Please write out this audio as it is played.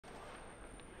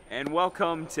And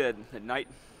welcome to Night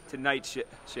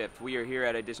Shift. We are here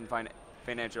at Edition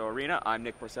Financial Arena. I'm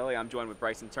Nick Porcelli. I'm joined with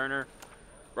Bryson Turner.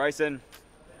 Bryson,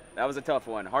 that was a tough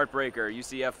one. Heartbreaker.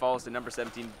 UCF falls to number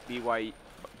 17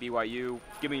 BYU.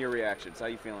 Give me your reactions. How are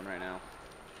you feeling right now?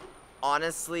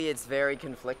 Honestly, it's very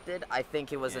conflicted. I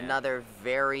think it was another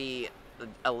very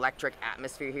electric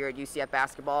atmosphere here at UCF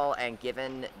basketball, and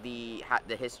given the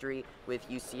history with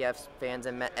UCF's fans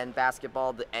and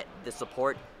basketball, the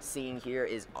support seen here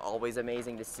is always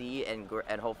amazing to see, and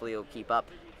hopefully it'll keep up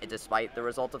despite the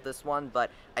result of this one. But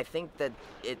I think that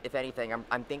if anything,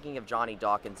 I'm thinking of Johnny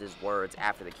Dawkins' words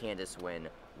after the Kansas win: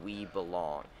 "We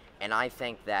belong." And I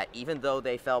think that even though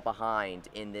they fell behind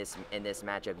in this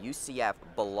matchup, UCF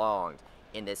belonged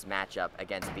in this matchup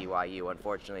against BYU.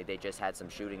 Unfortunately, they just had some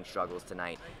shooting struggles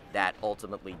tonight that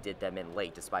ultimately did them in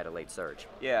late, despite a late surge.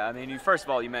 Yeah, I mean, first of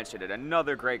all, you mentioned it.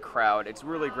 Another great crowd. It's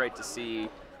really great to see.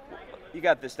 You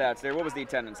got the stats there. What was the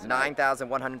attendance tonight?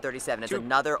 9,137. It's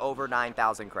another over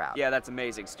 9,000 crowd. Yeah, that's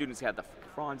amazing. Students had the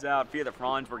fronds out. Via the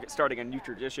fronds, we're starting a new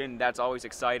tradition. That's always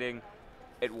exciting.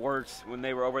 It worked when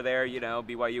they were over there. You know,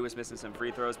 BYU was missing some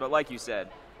free throws, but like you said,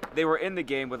 they were in the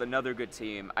game with another good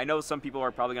team. I know some people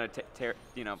are probably going to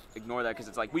ignore that because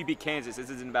it's like, we beat Kansas. This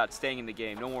isn't about staying in the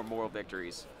game. No more moral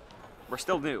victories. We're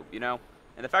still new, you know?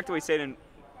 And the fact that we stayed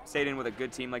in with a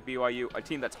good team like BYU, a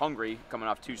team that's hungry, coming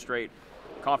off 2 straight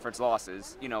conference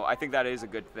losses, you know, I think that is a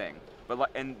good thing.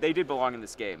 And they did belong in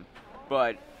this game.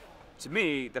 But to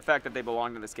me, the fact that they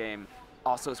belonged in this game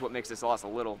also is what makes this loss a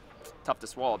little tough to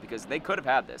swallow, because they could have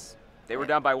had this. They were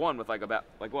down by 1 with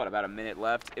about a minute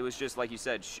left. It was just, like you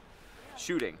said,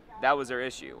 shooting. That was their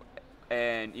issue.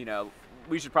 And, you know,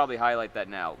 we should probably highlight that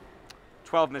now.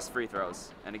 12 missed free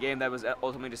throws. And a game that was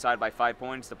ultimately decided by 5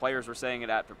 points. The players were saying it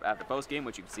at the post-game,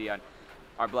 which you can see on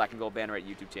our Black and Gold Banner at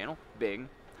YouTube channel. Bing.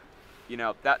 You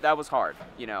know, that was hard.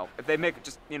 You know, if they make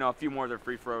just, you know, a few more of their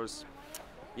free throws,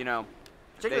 you know,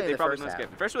 Particularly they probably the first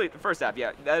half. Especially the first half,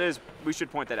 yeah. That is, we should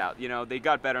point that out. You know, they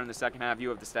got better in the second half. You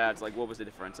have the stats. Like, what was the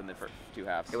difference in the first 2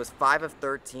 halves? It was 5 of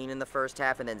 13 in the first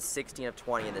half, and then 16 of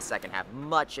 20 in the second half.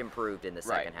 Much improved in the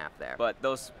second half there. But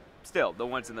those, the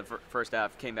ones in the first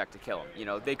half came back to kill them. You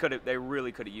know, they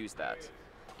really could have used that.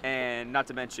 And not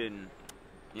to mention,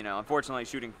 you know, unfortunately,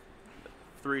 shooting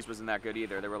threes wasn't that good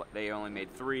either. They only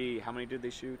made 3. How many did they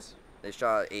shoot? They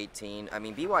shot 18. I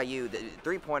mean, BYU, the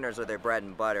three-pointers are their bread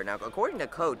and butter. Now, according to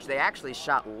Coach, they actually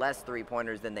shot less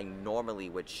three-pointers than they normally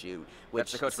would shoot.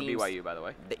 That's the coach from BYU, by the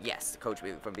way. Yes, Coach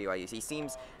from BYU.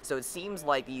 It seems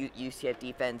like the UCF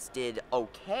defense did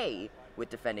okay with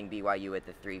defending BYU at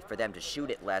the 3 for them to shoot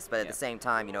it less, but at the same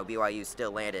time, you know, BYU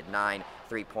still landed 9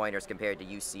 three-pointers compared to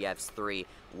UCF's 3,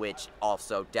 which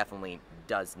also definitely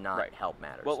does not help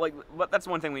matters. Well, that's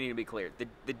one thing we need to be clear.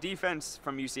 The defense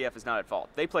from UCF is not at fault.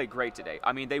 They played great today.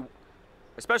 I mean,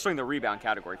 especially in the rebound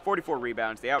category, 44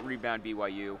 rebounds. They out-rebound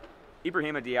BYU.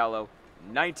 Ibrahima Diallo,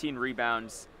 19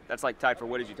 rebounds. That's like tied for,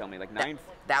 what did you tell me, like 9th?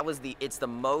 It's the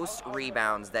most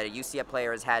rebounds that a UCF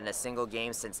player has had in a single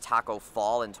game since Taco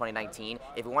Fall in 2019.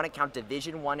 If we want to count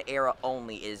Division I era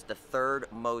only, it is the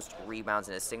 3rd most rebounds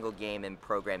in a single game in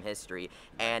program history,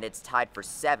 and it's tied for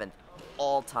 7th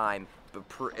all-time,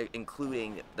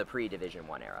 including the pre-Division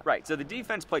I era. Right, so the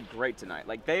defense played great tonight.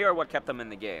 Like, they are what kept them in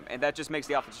the game, and that just makes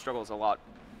the offensive struggles a lot,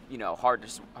 you know, harder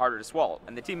to swallow.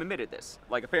 And the team admitted this.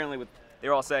 Like, apparently they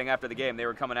were all saying after the game they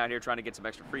were coming out here trying to get some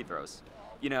extra free throws.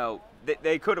 You know,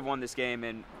 they could have won this game,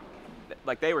 and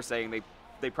like they were saying,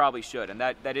 they probably should, and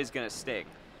that is going to sting.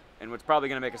 And what's probably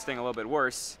going to make it sting a little bit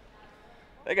worse,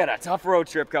 they got a tough road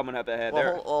trip coming up ahead.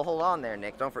 Well, hold on there,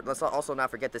 Nick. Let's also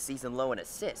not forget the season low in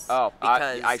assists. Oh,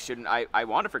 because I shouldn't. I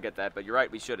want to forget that, but you're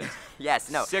right. We shouldn't. Yes,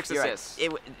 no. 6 assists.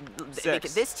 Right.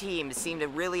 This team seemed to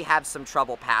really have some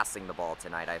trouble passing the ball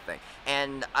tonight, I think.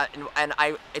 And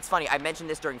it's funny. I mentioned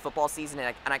this during football season,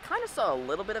 and I kind of saw a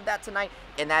little bit of that tonight,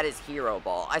 and that is hero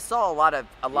ball. I saw a lot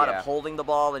of holding the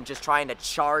ball and just trying to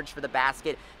charge for the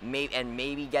basket,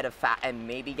 maybe get a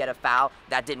foul.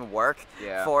 That didn't work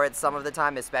for it some of the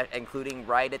time, including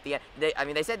right at the end.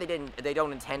 They said they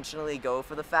don't intentionally go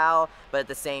for the foul, but at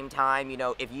the same time, you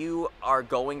know, if you are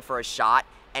going for a shot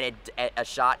and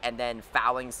and then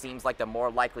fouling seems like the more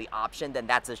likely option, then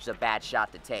that's just a bad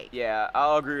shot to take. Yeah,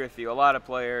 I'll agree with you. A lot of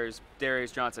players,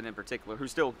 Darius Johnson in particular, who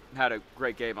still had a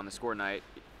great game on the score night.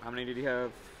 How many did he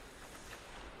have?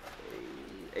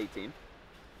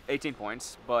 18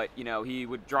 points, but, you know, he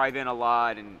would drive in a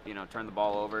lot and, you know, turn the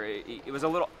ball over. It was a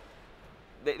little...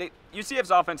 UCF's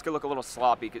offense could look a little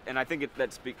sloppy, and I think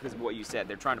that's because of what you said.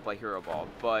 They're trying to play hero ball,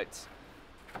 but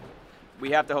we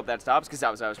have to hope that stops, because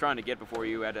I was trying to get before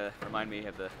you had to remind me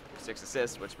of the 6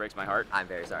 assists, which breaks my heart. I'm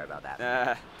very sorry about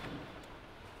that.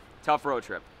 Tough road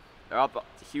trip. They're up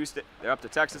to Houston. They're up to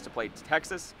Texas to play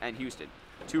Texas and Houston,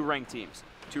 2 ranked teams,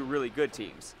 2 really good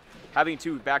teams. Having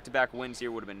 2 back-to-back wins here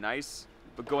would have been nice,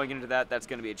 but going into that, that's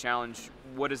going to be a challenge.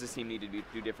 What does this team need to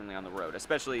do differently on the road,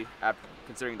 especially after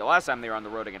considering the last time they were on the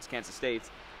road against Kansas State?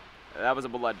 That was a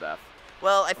bloodbath.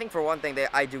 Well, I think for one thing,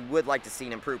 would like to see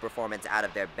an improved performance out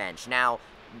of their bench. Now,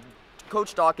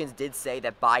 Coach Dawkins did say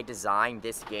that by design,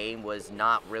 this game was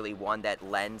not really one that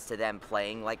lends to them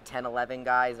playing like 10, 11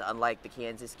 guys, unlike the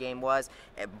Kansas game was.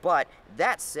 But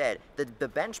that said, the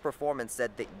bench performance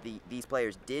that these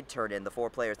players did turn in, the 4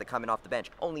 players that coming off the bench,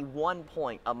 only 1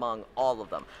 point among all of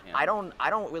them. Yeah. I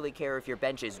don't really care if your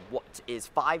bench is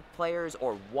 5 players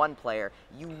or 1 player.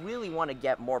 You really want to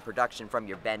get more production from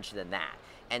your bench than that.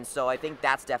 And so I think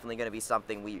that's definitely going to be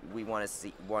something we want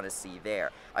to see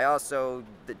there. I also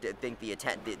think the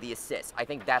assists. I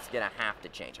think that's going to have to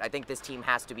change. I think this team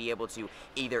has to be able to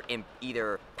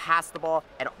either pass the ball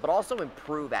but also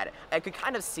improve at it. I could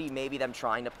kind of see maybe them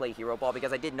trying to play hero ball,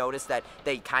 because I did notice that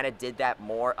they kind of did that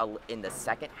more in the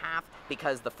second half,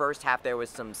 because the first half there was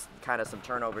some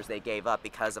turnovers they gave up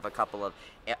because of a couple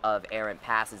of errant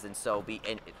passes, and so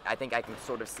I think I can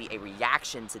sort of see a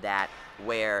reaction to that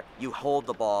where you hold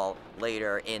the ball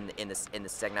later in the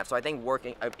second half. So I think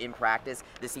working in practice,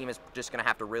 this team is just going to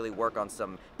have to really work on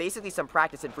some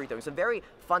practice in free throwing, some very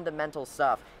fundamental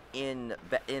stuff in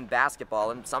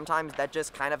basketball, and sometimes that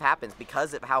just kind of happens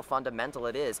because of how fundamental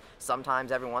it is.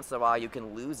 Sometimes every once in a while you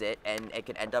can lose it, and it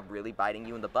can end up really biting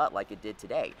you in the butt like it did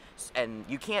today. And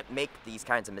you can't make these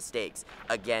kinds of mistakes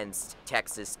against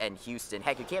Texas and Houston.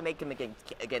 Heck, you can't make them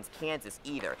against Kansas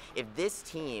either. If this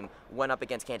team went up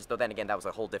against Kansas, though then again that was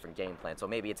a whole different game plan, so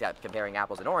maybe it's comparing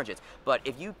apples and oranges, but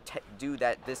if you do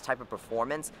this type of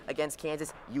performance against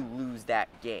Kansas, you lose that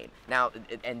game. Now,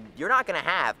 and you're not going to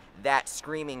have that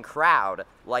screaming crowd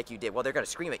like you did. Well, they're going to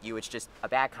scream at you. It's just a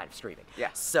bad kind of screaming. Yeah.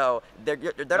 So they're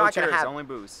not going to have only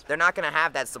booze. They're not going to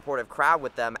have that supportive crowd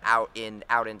with them out in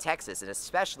Texas, and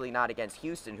especially not against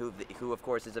Houston, who of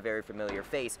course is a very familiar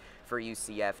face for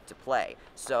UCF to play.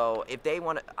 So if they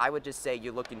want to, I would just say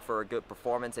you're looking for a good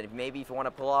performance, and if you want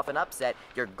to pull off an upset,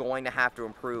 you're going to have to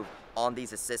improve on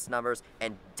these assist numbers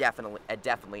and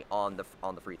definitely on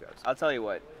the free throws. I'll tell you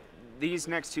what. These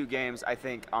next 2 games, I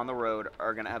think, on the road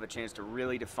are going to have a chance to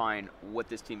really define what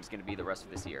this team is going to be the rest of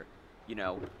this year. You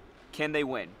know, can they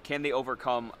win? Can they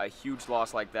overcome a huge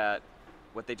loss like that,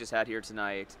 what they just had here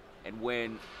tonight, and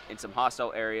win in some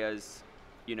hostile areas,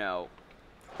 you know?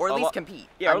 Or at least compete.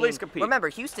 Yeah, or at least compete. Remember,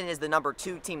 Houston is the number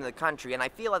 2 team in the country, and I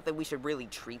feel like that we should really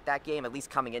treat that game, at least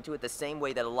coming into it, the same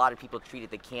way that a lot of people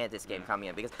treated the Kansas game coming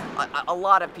in. Because a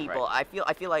lot of people, right.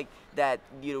 I feel like that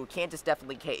Kansas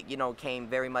definitely came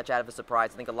very much out of a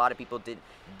surprise. I think a lot of people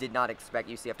did not expect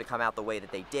UCF to come out the way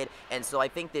that they did, and so I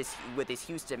think with this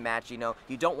Houston match, you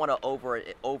don't want to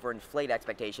overinflate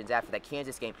expectations after that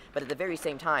Kansas game, but at the very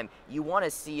same time, you want to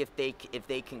see if they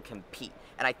can compete,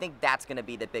 and I think that's going to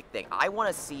be the big thing. I want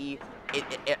to see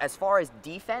as far as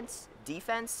defense,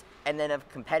 and then of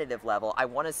competitive level, I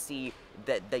want to see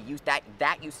that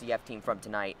UCF team from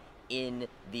tonight in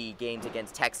the games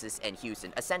against Texas and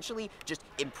Houston. Essentially, just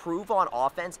improve on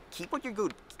offense, keep what you're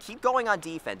good, keep going on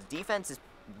defense. Defense is,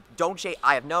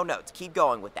 I have no notes, keep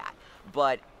going with that.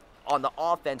 But on the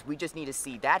offense, we just need to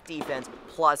see that defense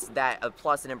plus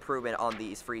an improvement on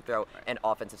these free throw and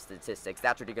offensive statistics.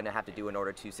 That's what you're going to have to do in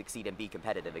order to succeed and be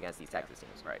competitive against these Texas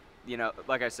teams. Right.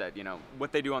 Like I said,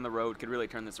 what they do on the road could really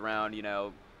turn this around.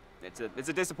 It's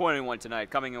a disappointing one tonight,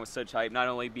 coming in with such hype, not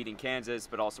only beating Kansas,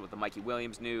 but also with the Mikey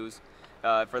Williams news.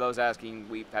 For those asking,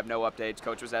 we have no updates.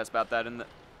 Coach was asked about that in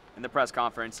the press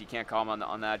conference. He can't comment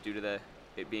on that due to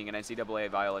it being an NCAA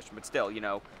violation. But still,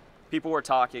 people were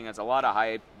talking. It's a lot of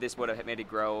hype. This would have made it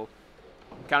grow.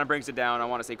 Kind of brings it down. I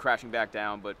want to say crashing back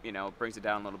down, but brings it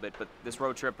down a little bit. But this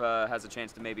road trip has a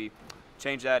chance to maybe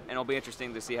change that, and it'll be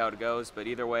interesting to see how it goes. But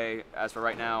either way, as for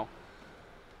right now,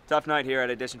 tough night here at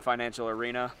Addition Financial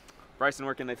Arena. Bryson,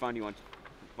 where can they find you on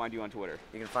Twitter?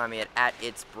 You can find me at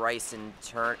it's Bryson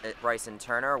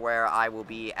Turner, where I will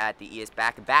be at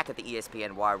back at the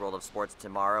ESPN Wide World of Sports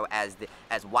tomorrow. As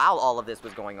while all of this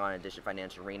was going on in Addition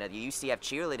Financial Arena, the UCF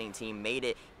cheerleading team made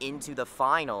it into the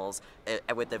finals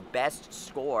with the best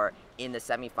score in the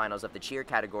semifinals of the cheer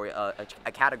category,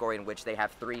 a category in which they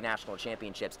have 3 national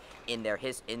championships in their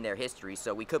history.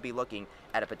 So we could be looking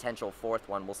at a potential 4th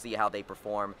one. We'll see how they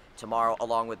perform tomorrow,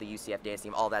 along with the UCF dance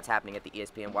team. All that's happening at the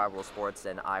ESPN Wide World Sports,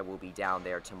 and I will be down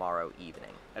there tomorrow evening.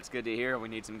 That's good to hear. We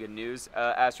need some good news.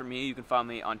 As for me, you can find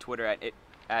me on Twitter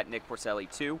at Nick Porcelli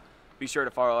 2. Be sure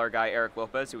to follow our guy Eric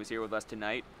Lopez, who was here with us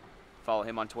tonight. Follow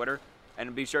him on Twitter,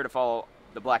 and be sure to follow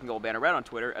the Black and Gold Banner Red on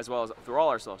Twitter, as well as through all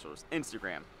our socials: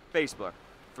 Instagram, Facebook,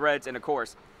 threads, and of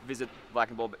course, visit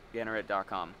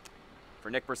blackandbullbanneret.com. For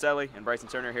Nick Porcelli and Bryson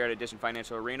Turner here at Edition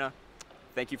Financial Arena,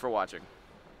 thank you for watching.